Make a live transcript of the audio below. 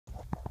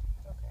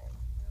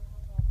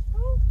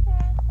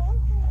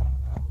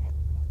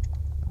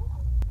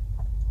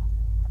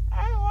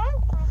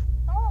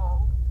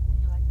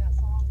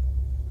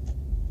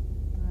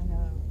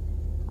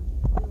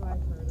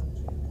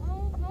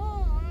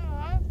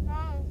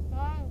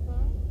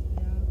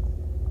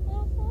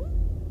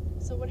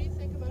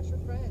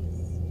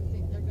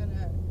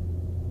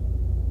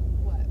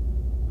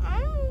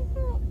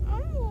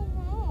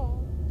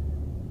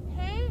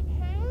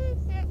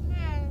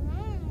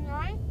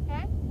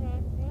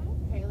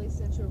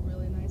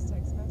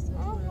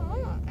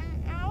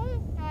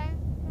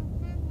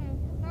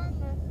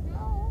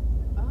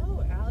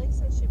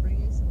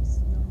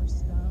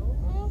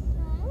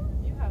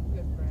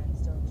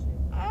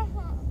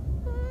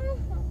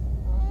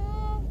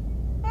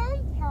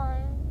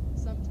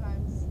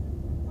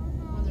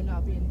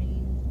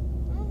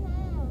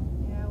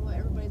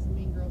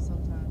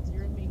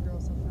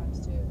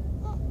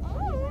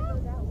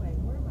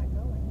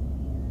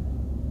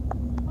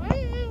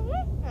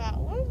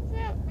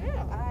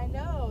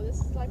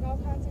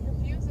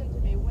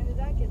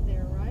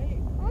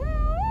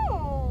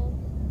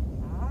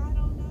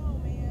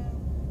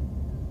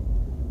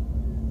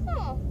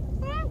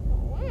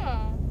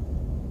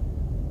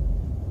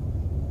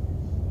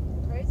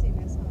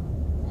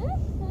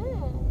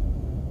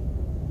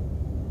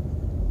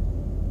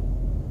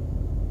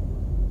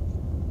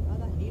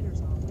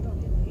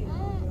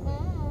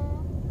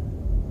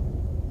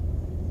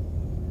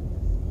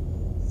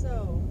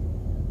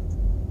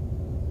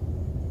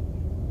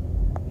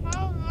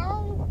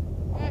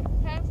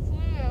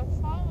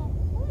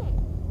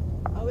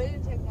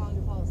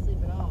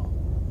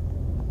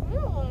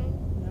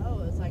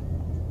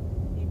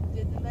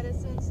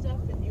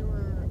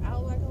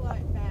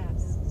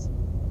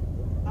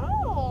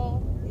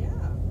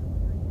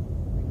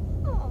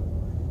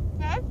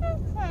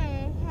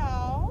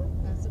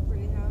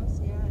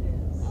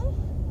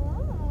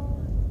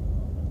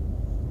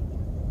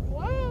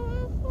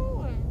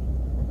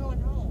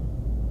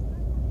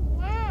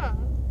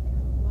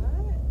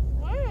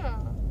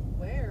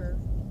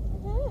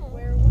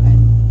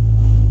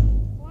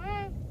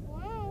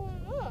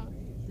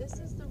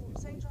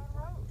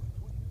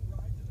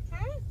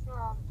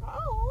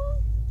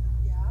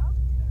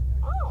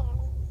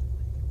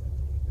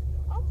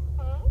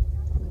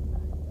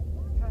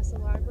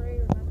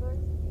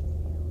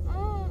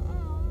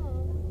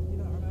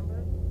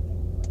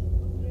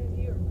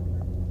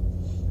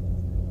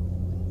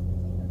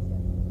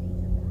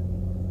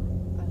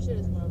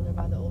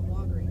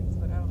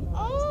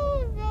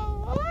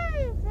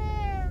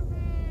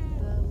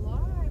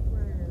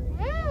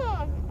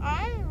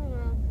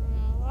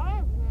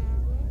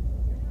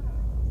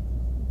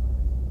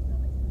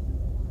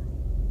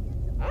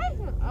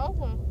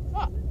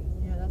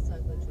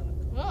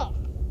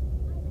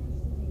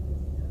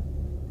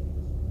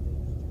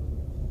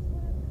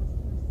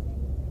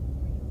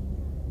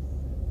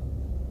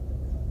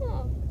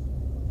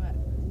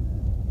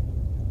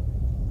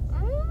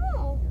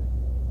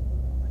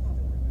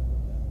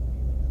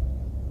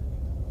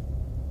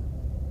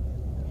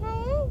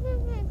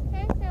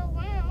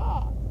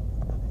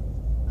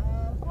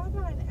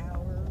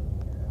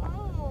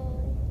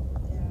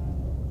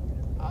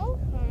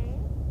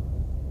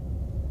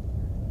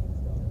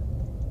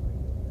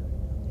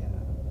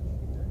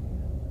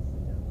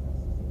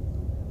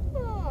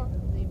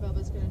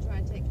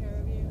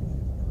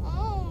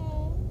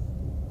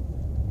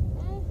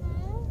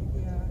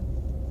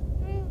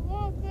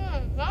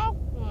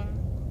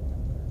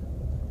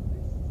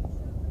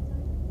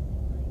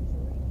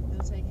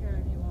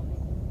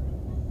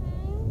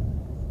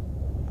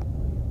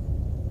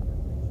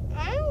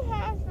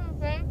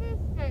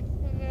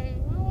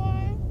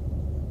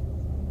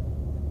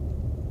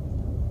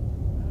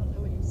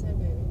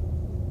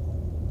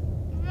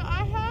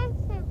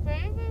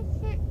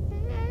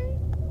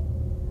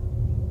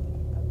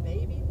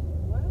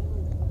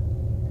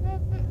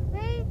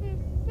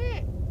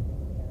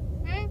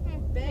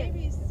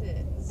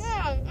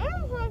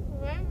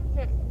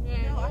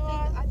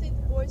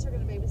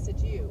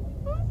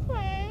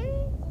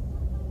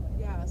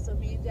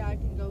dad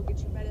can go get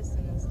you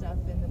medicine and stuff,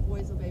 and the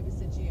boys will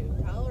babysit you.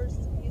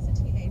 He's a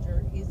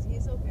teenager.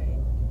 He's okay.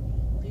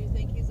 Do you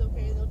think he's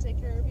okay? They'll take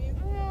care of you?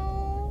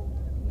 No.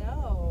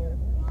 No.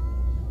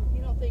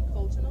 You don't think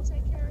Colton will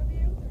take care of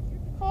you?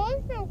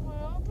 Colton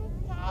will,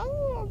 but Tyler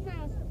will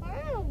make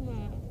fun of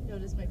me. He'll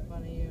just make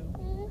fun of you.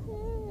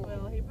 Mm-hmm.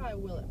 Well, he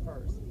probably will at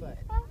first, but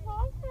That's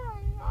not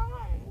very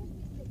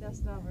nice.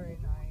 that's not very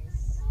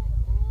nice.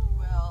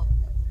 Well,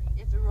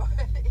 if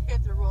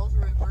the roles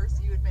were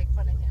reversed, you would make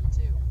fun of him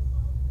too.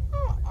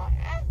 Oh,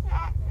 that's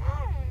not nice.